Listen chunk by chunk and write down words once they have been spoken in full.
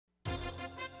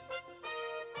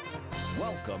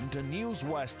Welcome to News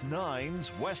West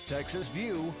 9's West Texas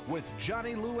View with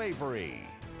Johnny Lou Avery.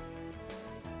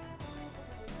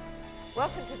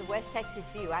 Welcome to the West Texas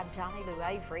View. I'm Johnny Lou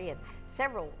Avery, and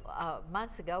several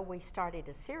months ago we started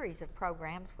a series of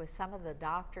programs with some of the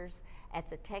doctors at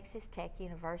the Texas Tech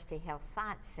University Health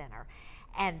Science Center.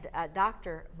 And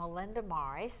Dr. Melinda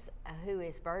Morris, who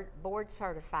is board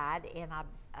certified in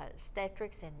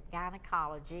obstetrics and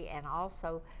gynecology and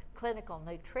also clinical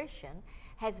nutrition,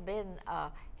 has been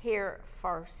here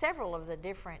for several of the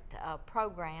different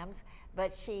programs,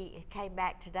 but she came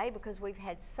back today because we've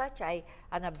had such an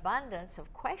abundance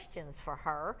of questions for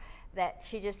her that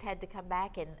she just had to come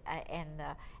back and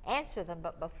answer them.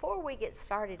 But before we get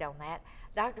started on that,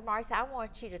 Dr. Morris, I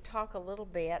want you to talk a little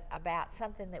bit about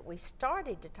something that we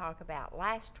started to talk about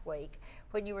last week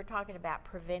when you were talking about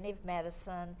preventive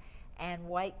medicine and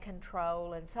weight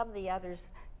control and some of the other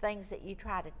things that you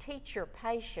try to teach your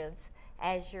patients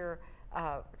as you're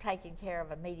taking care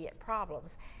of immediate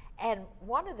problems. And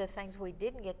one of the things we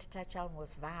didn't get to touch on was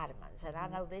vitamins. And I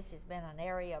know this has been an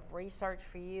area of research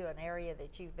for you, an area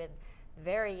that you've been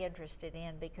very interested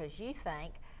in because you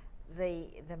think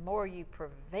the more you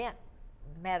prevent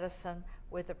medicine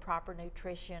with the proper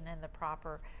nutrition and the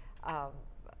proper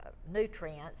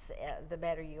nutrients, the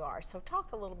better you are. So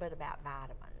talk a little bit about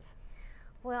vitamins.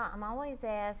 Well, I'm always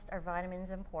asked, are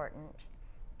vitamins important?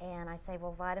 And I say,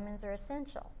 well, vitamins are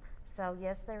essential. So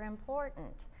yes, they're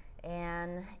important.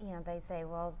 And they say,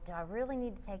 well, do I really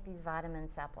need to take these vitamin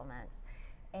supplements?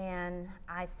 And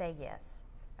I say yes.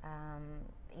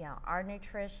 Our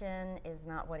nutrition is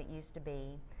not what it used to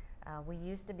be. We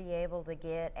used to be able to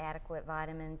get adequate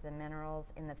vitamins and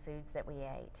minerals in the foods that we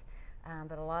ate.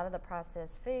 But a lot of the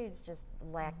processed foods just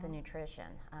lack the nutrition.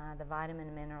 The vitamin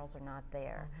and minerals are not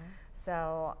there.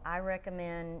 So I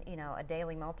recommend, a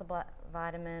daily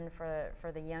multivitamin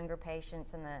for the younger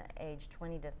patients in the age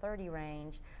 20 to 30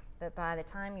 range. But by the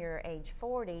time you're age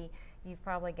 40, you've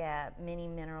probably got many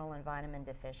mineral and vitamin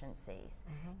deficiencies.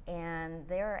 And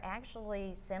there are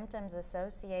actually symptoms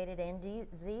associated and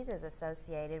diseases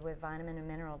associated with vitamin and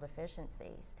mineral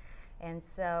deficiencies. And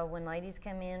so when ladies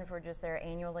come in for just their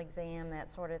annual exam, that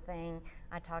sort of thing,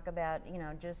 I talk about,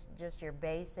 just your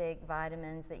basic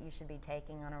vitamins that you should be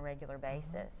taking on a regular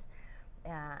basis.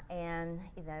 And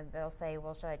they'll say,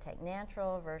 well, should I take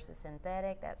natural versus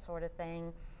synthetic, that sort of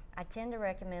thing. I tend to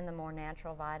recommend the more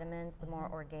natural vitamins, the more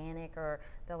organic, or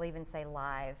they'll even say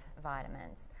live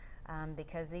vitamins,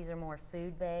 because these are more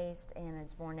food-based and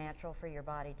it's more natural for your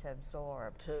body to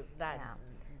absorb.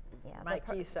 Make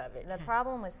use of it. The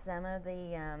problem with some of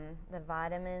the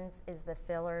vitamins is the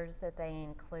fillers that they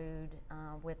include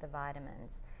with the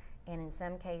vitamins. And in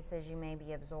some cases, you may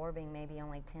be absorbing maybe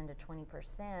only 10 to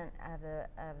 20% of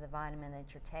the vitamin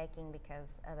that you're taking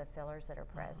because of the fillers that are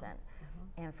present.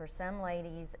 And for some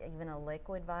ladies, even a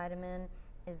liquid vitamin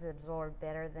is absorbed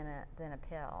better than a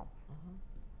pill.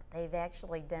 They've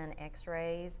actually done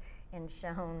x-rays and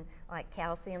shown like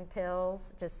calcium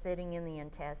pills just sitting in the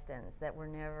intestines that were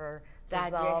never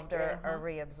dissolved or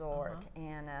reabsorbed.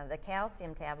 And the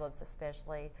calcium tablets,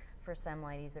 especially for some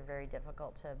ladies, are very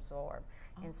difficult to absorb.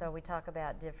 And so we talk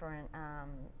about different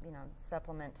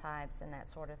supplement types and that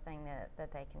sort of thing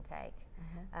that they can take.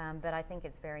 But I think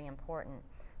it's very important.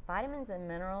 Vitamins and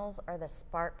minerals are the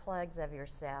spark plugs of your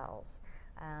cells.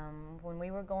 When we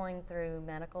were going through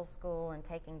medical school and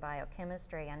taking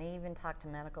biochemistry, I even talked to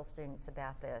medical students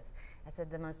about this. I said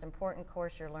the most important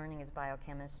course you're learning is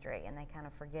biochemistry, and they kind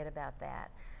of forget about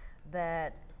that.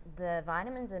 But the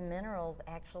vitamins and minerals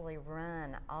actually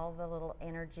run all the little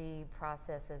energy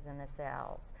processes in the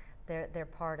cells. They're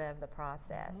part of the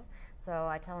process. So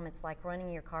I tell them it's like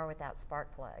running your car without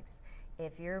spark plugs.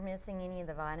 If you're missing any of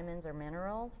the vitamins or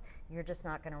minerals, you're just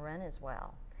not going to run as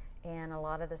well. And a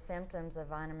lot of the symptoms of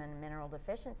vitamin and mineral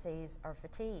deficiencies are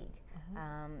fatigue,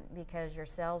 because your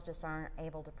cells just aren't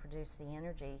able to produce the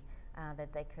energy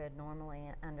that they could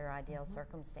normally under ideal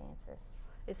circumstances.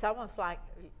 It's almost like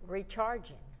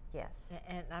recharging. Yes.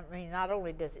 And I mean, not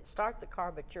only does it start the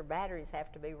car, but your batteries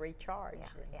have to be recharged.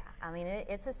 Yeah. I mean,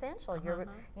 it's essential.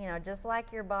 Just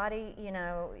like your body,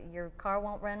 your car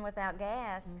won't run without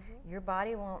gas. Your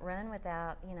body won't run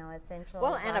without, essential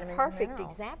vitamins and a perfect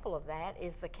minerals. example of that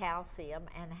is the calcium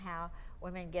and how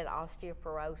women get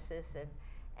osteoporosis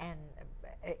and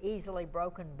easily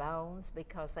broken bones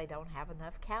because they don't have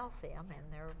enough calcium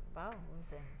in their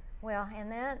bones. Well,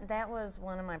 and that was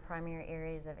one of my primary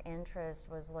areas of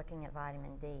interest, was looking at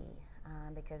vitamin D,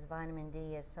 because vitamin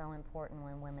D is so important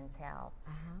in women's health.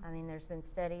 I mean, there's been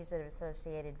studies that have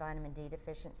associated vitamin D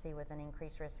deficiency with an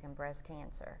increased risk in breast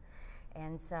cancer.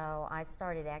 And so I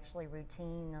started actually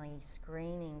routinely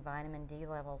screening vitamin D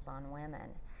levels on women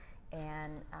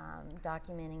and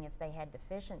documenting if they had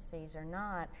deficiencies or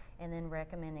not, and then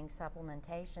recommending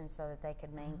supplementation so that they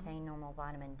could maintain normal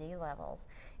vitamin D levels.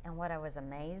 And what I was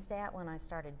amazed at when I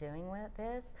started doing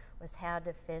this was how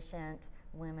deficient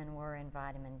women were in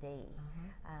vitamin D.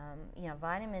 You know,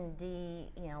 vitamin D,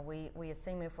 you know, we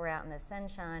assume if we're out in the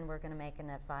sunshine, we're going to make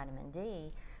enough vitamin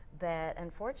D. But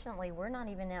unfortunately, we're not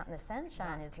even out in the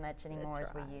sunshine as much anymore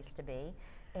as we used to be.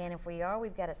 And if we are,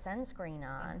 we've got a sunscreen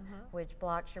on, which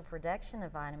blocks your production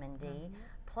of vitamin D.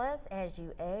 Plus, as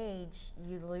you age,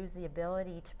 you lose the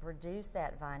ability to produce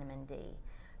that vitamin D.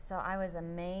 So I was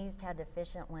amazed how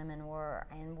deficient women were,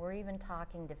 and we're even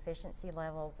talking deficiency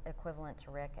levels equivalent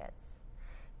to rickets.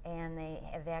 And they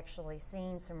have actually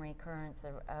seen some recurrence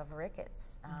of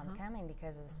rickets coming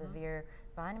because of the severe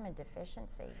vitamin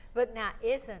deficiencies. But now,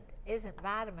 isn't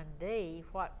vitamin D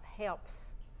what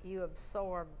helps you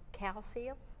absorb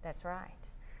calcium? That's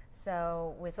right.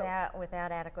 So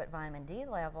without adequate vitamin D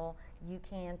level, you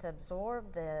can't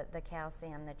absorb the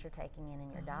calcium that you're taking in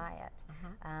your diet.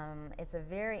 It's a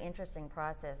very interesting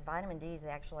process. Vitamin D is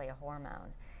actually a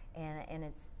hormone, and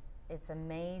it's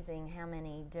amazing how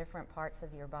many different parts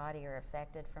of your body are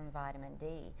affected from vitamin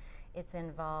D. It's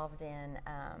involved in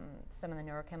some of the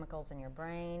neurochemicals in your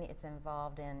brain. It's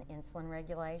involved in insulin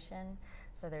regulation.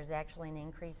 So there's actually an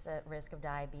increased risk of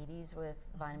diabetes with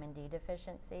vitamin D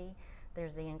deficiency.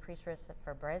 There's the increased risk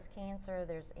for breast cancer.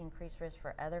 There's increased risk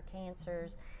for other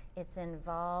cancers. It's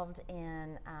involved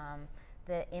in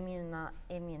the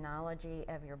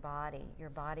immunology of your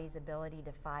body's ability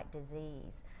to fight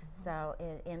disease. So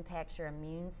it impacts your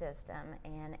immune system,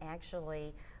 and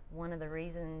actually one of the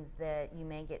reasons that you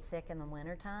may get sick in the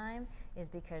wintertime is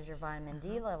because your vitamin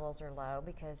D levels are low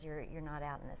because you're not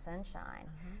out in the sunshine.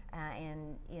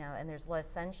 And you know, and there's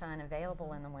less sunshine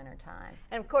available in the wintertime.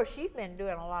 And of course, you've been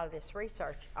doing a lot of this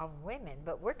research on women,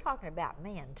 but we're talking about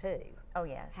men too. Oh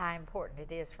yes. How important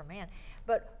it is for men.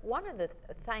 But one of the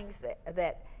things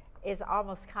that is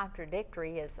almost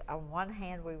contradictory is, on one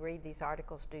hand, we read these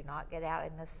articles, do not get out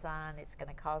in the sun, it's going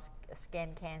to cause skin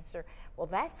cancer. Well,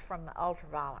 that's from the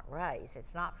ultraviolet rays.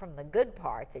 It's not from the good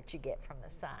part that you get from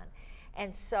the sun.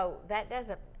 And so that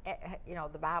doesn't, you know,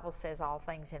 the Bible says all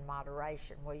things in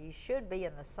moderation. Well, you should be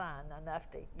in the sun enough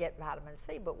to get vitamin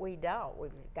C, but we don't.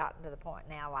 We've gotten to the point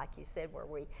now, like you said, where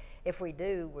if we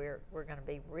do, we're going to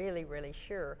be really, really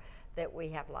sure that we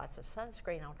have lots of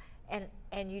sunscreen on.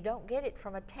 And you don't get it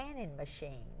from a tanning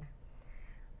machine.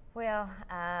 Well,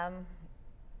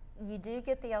 you do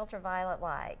get the ultraviolet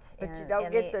light. But you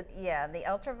don't get the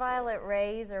ultraviolet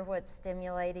rays are what's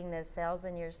stimulating the cells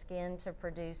in your skin to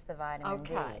produce the vitamin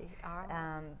D. All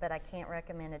right. But I can't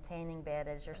recommend a tanning bed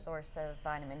as your source of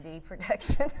vitamin D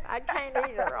production. I can't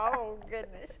either. Oh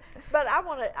goodness! But I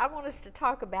want us to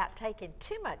talk about taking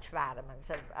too much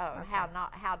vitamins,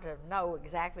 how to know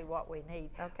exactly what we need.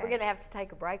 Okay. We're going to have to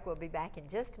take a break. We'll be back in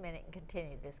just a minute and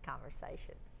continue this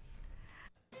conversation.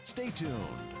 Stay tuned.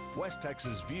 West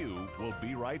Texas View will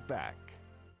be right back.